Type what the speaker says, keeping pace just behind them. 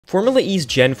Formula E's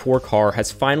Gen 4 car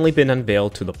has finally been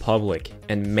unveiled to the public,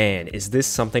 and man, is this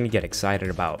something to get excited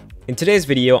about. In today's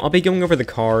video, I'll be going over the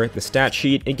car, the stat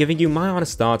sheet, and giving you my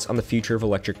honest thoughts on the future of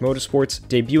electric motorsports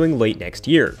debuting late next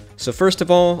year. So first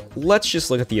of all, let's just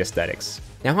look at the aesthetics.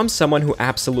 Now, I'm someone who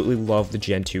absolutely loved the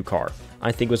Gen 2 car.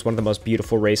 I think it was one of the most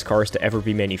beautiful race cars to ever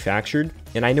be manufactured,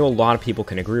 and I know a lot of people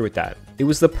can agree with that. It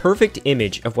was the perfect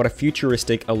image of what a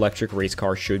futuristic electric race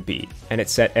car should be, and it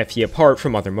set FE apart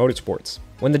from other motorsports.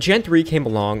 When the Gen 3 came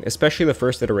along, especially the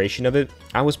first iteration of it,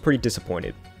 I was pretty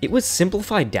disappointed. It was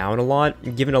simplified down a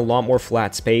lot, given a lot more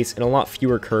flat space and a lot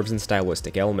fewer curves and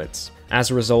stylistic elements.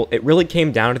 As a result, it really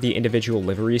came down to the individual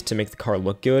liveries to make the car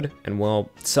look good, and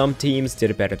well, some teams did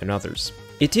it better than others.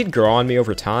 It did grow on me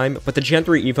over time, but the Gen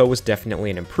 3 Evo was definitely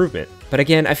an improvement. But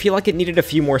again, I feel like it needed a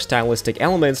few more stylistic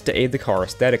elements to aid the car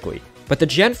aesthetically. But the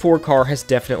Gen 4 car has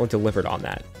definitely delivered on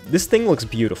that. This thing looks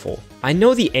beautiful. I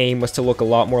know the aim was to look a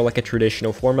lot more like a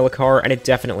traditional Formula car, and it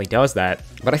definitely does that,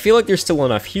 but I feel like there's still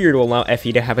enough here to allow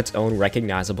FE to have its own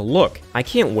recognizable look. I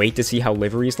can't wait to see how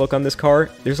liveries look on this car.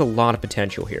 There's a lot of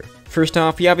potential here. First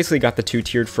off, you obviously got the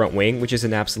two-tiered front wing, which is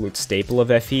an absolute staple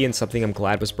of FE and something I'm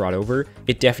glad was brought over.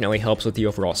 It definitely helps with the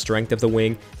overall strength of the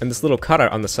wing, and this little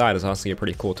cutout on the side is honestly a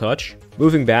pretty cool touch.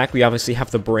 Moving back, we obviously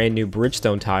have the brand new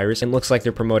Bridgestone tires, and looks like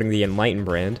they're promoting the Enlighten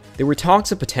brand. There were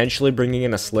talks of potentially bringing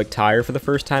in a slick tire for the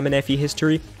first time in FE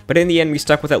history, but in the end we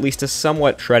stuck with at least a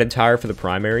somewhat treaded tire for the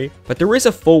primary. But there is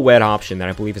a full wet option that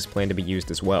I believe is planned to be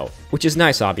used as well, which is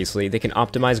nice obviously. They can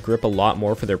optimize grip a lot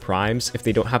more for their primes if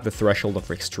they don't have the threshold of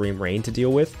extreme rain to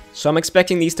deal with. So I'm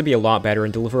expecting these to be a lot better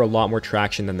and deliver a lot more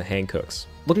traction than the Hancooks.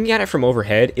 Looking at it from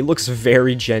overhead, it looks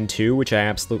very Gen 2, which I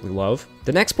absolutely love.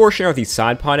 The next portion are these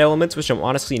side pod elements, which I'm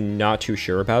honestly not too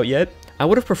sure about yet. I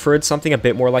would have preferred something a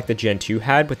bit more like the Gen 2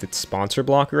 had with its sponsor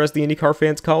blocker, as the IndyCar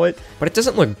fans call it, but it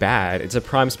doesn't look bad. It's a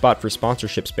prime spot for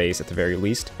sponsorship space at the very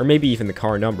least, or maybe even the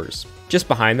car numbers. Just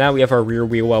behind that, we have our rear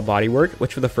wheel well bodywork,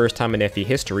 which for the first time in FE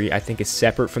history, I think is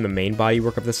separate from the main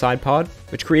bodywork of the side pod,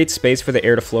 which creates space for the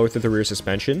air to flow through the rear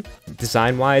suspension.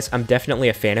 Design-wise, I'm definitely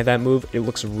a fan of that move. It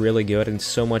looks really good and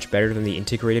so much better than the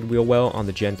integrated wheel well on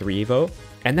the Gen 3 Evo.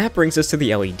 And that brings us to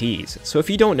the LEDs. So if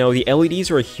you don't know, the LEDs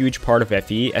are a huge part of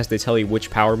FE as they tell you which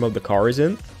power mode the car is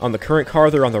in. On the current car,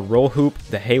 they're on the roll hoop,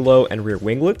 the halo, and rear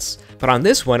winglets. But on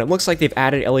this one, it looks like they've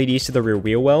added LEDs to the rear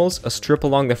wheel wells, a strip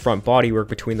along the front bodywork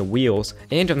between the wheels,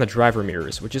 and on the driver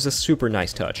mirrors, which is a super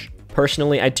nice touch.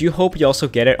 Personally, I do hope you also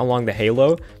get it along the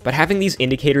halo, but having these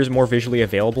indicators more visually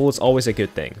available is always a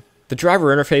good thing. The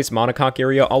driver interface monocoque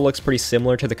area all looks pretty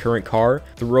similar to the current car.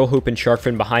 The roll hoop and shark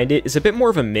fin behind it is a bit more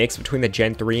of a mix between the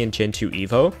Gen 3 and Gen 2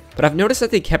 Evo, but I've noticed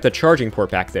that they kept a charging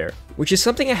port back there, which is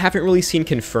something I haven't really seen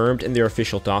confirmed in their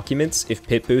official documents. If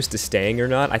Pit Boost is staying or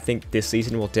not, I think this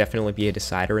season will definitely be a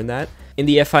decider in that. In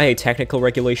the FIA technical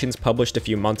regulations published a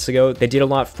few months ago, they did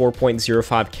allot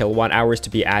 4.05 kilowatt hours to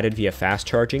be added via fast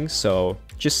charging, so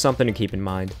just something to keep in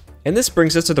mind. And this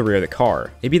brings us to the rear of the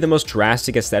car. Maybe the most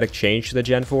drastic aesthetic change to the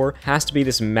Gen 4 has to be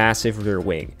this massive rear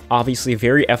wing. Obviously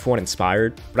very F1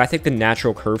 inspired, but I think the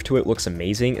natural curve to it looks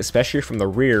amazing, especially from the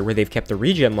rear where they've kept the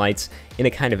regen lights in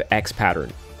a kind of X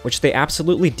pattern, which they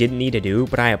absolutely didn't need to do,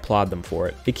 but I applaud them for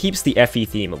it. It keeps the FE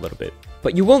theme a little bit.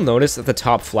 But you will notice that the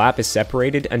top flap is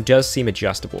separated and does seem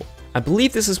adjustable. I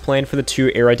believe this is planned for the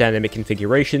two aerodynamic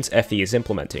configurations FE is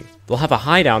implementing. They'll have a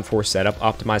high downforce setup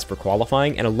optimized for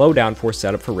qualifying and a low downforce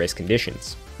setup for race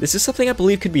conditions. This is something I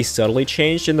believe could be subtly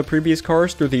changed in the previous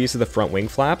cars through the use of the front wing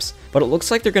flaps, but it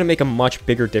looks like they're going to make a much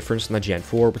bigger difference in the Gen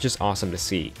 4, which is awesome to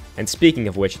see. And speaking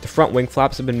of which, the front wing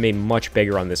flaps have been made much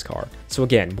bigger on this car, so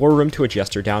again, more room to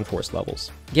adjust your downforce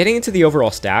levels. Getting into the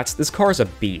overall stats, this car is a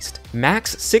beast.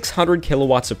 Max 600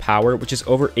 kilowatts of power, which is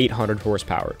over 800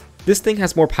 horsepower. This thing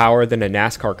has more power than a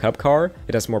NASCAR Cup car,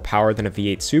 it has more power than a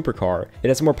V8 supercar, it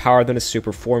has more power than a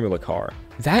Super Formula car.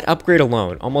 That upgrade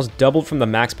alone, almost doubled from the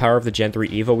max power of the Gen 3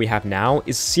 Evo we have now,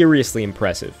 is seriously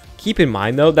impressive. Keep in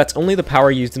mind though, that's only the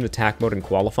power used in attack mode and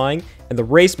qualifying, and the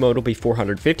race mode will be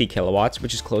 450 kilowatts,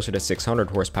 which is closer to 600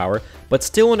 horsepower, but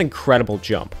still an incredible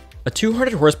jump. A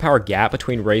 200 horsepower gap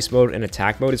between race mode and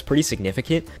attack mode is pretty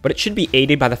significant, but it should be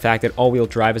aided by the fact that all-wheel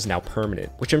drive is now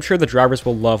permanent, which I'm sure the drivers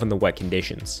will love in the wet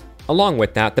conditions. Along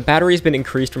with that, the battery has been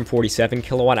increased from 47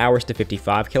 kilowatt hours to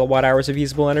 55 kilowatt hours of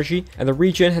usable energy, and the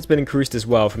regen has been increased as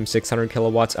well from 600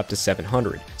 kilowatts up to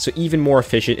 700, so even more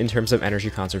efficient in terms of energy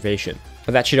conservation.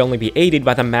 But that should only be aided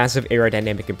by the massive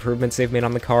aerodynamic improvements they've made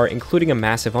on the car, including a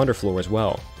massive underfloor as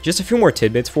well. Just a few more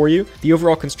tidbits for you. The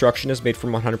overall construction is made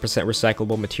from 100%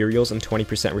 recyclable materials and 20%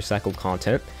 recycled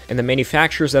content, and the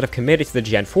manufacturers that have committed to the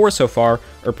Gen 4 so far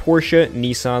are Porsche,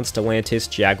 Nissan, Stellantis,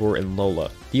 Jaguar, and Lola.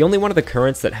 The only one of the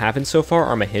currents that haven't so far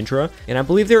are Mahindra, and I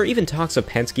believe there are even talks of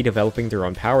Penske developing their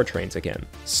own powertrains again.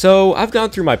 So I've gone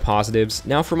through my positives,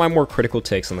 now for my more critical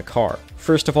takes on the car.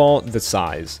 First of all, the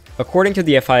size. According to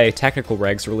the FIA technical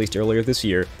regs released earlier this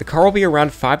year, the car will be around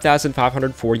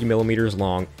 5,540mm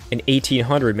long and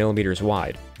 1,800mm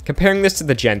wide. Comparing this to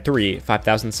the Gen 3,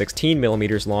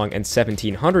 5,016mm long and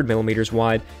 1,700mm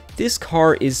wide, this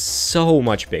car is so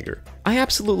much bigger. I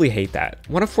absolutely hate that.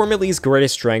 One of Formula E's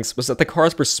greatest strengths was that the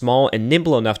cars were small and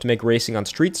nimble enough to make racing on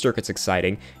street circuits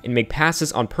exciting and make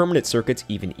passes on permanent circuits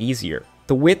even easier.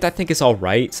 The width I think is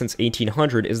alright, since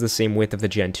 1800 is the same width of the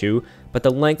Gen 2, but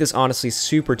the length is honestly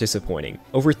super disappointing,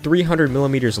 over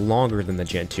 300mm longer than the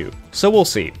Gen 2. So we'll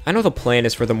see. I know the plan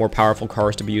is for the more powerful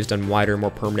cars to be used on wider,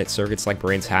 more permanent circuits like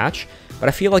Brands Hatch, but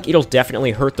I feel like it'll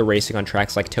definitely hurt the racing on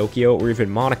tracks like Tokyo or even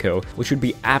Monaco, which would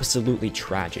be absolutely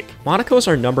tragic. Monaco is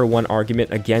our #1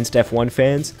 argument against F1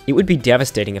 fans. It would be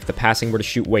devastating if the passing were to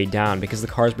shoot way down because the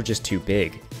cars were just too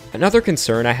big. Another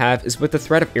concern I have is with the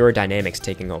threat of aerodynamics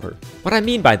taking over. What I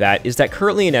mean by that is that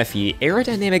currently in FE,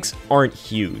 aerodynamics aren't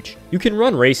huge. You can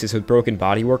run races with broken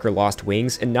bodywork or lost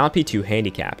wings and not be too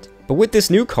handicapped. But with this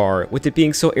new car, with it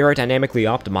being so aerodynamically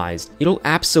optimized, it'll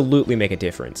absolutely make a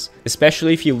difference,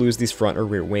 especially if you lose these front or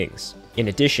rear wings. In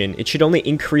addition, it should only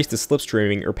increase the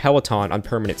slipstreaming or peloton on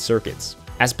permanent circuits.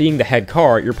 As being the head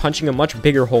car, you're punching a much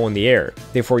bigger hole in the air,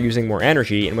 therefore using more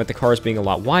energy, and with the cars being a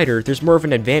lot wider, there's more of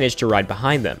an advantage to ride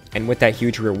behind them. And with that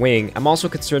huge rear wing, I'm also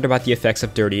concerned about the effects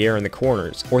of dirty air in the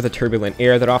corners, or the turbulent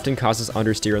air that often causes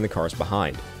understeer in the cars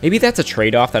behind. Maybe that's a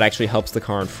trade-off that actually helps the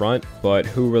car in front, but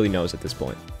who really knows at this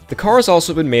point. The car has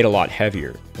also been made a lot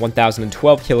heavier,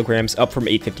 1,012 kilograms up from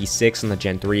 856 on the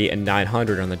Gen 3 and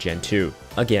 900 on the Gen 2.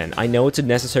 Again, I know it's a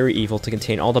necessary evil to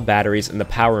contain all the batteries and the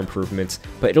power improvements,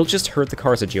 but it'll just hurt the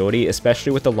car's agility,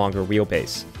 especially with the longer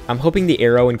wheelbase. I'm hoping the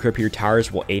aero and grippier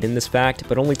tires will aid in this fact,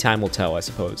 but only time will tell, I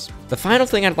suppose. The final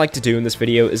thing I'd like to do in this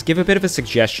video is give a bit of a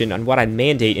suggestion on what I'd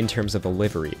mandate in terms of the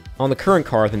livery. On the current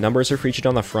car, the numbers are featured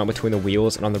on the front between the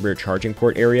wheels and on the rear charging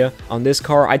port area. On this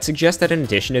car, I'd suggest that in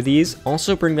addition to these,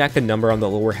 also bring back the number on the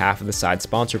lower half of the side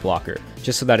sponsor blocker,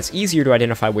 just so that it's easier to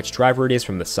identify which driver it is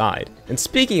from the side. And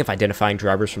speaking of identifying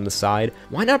drivers from the side,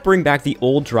 why not bring back the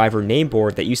old driver name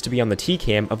board that used to be on the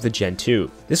T-Cam of the Gen 2?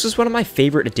 This was one of my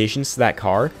favorite additions to that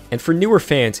car, and for newer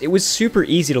fans, it was super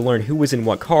easy to learn who was in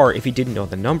what car if you didn't know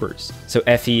the numbers. So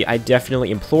FE, I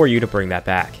definitely implore you to bring that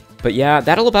back. But yeah,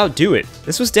 that'll about do it.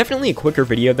 This was definitely a quicker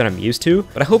video than I'm used to,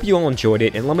 but I hope you all enjoyed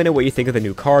it, and let me know what you think of the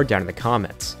new car down in the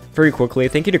comments. Very quickly,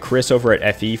 thank you to Chris over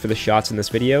at FE for the shots in this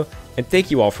video, and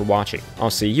thank you all for watching. I'll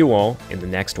see you all in the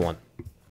next one.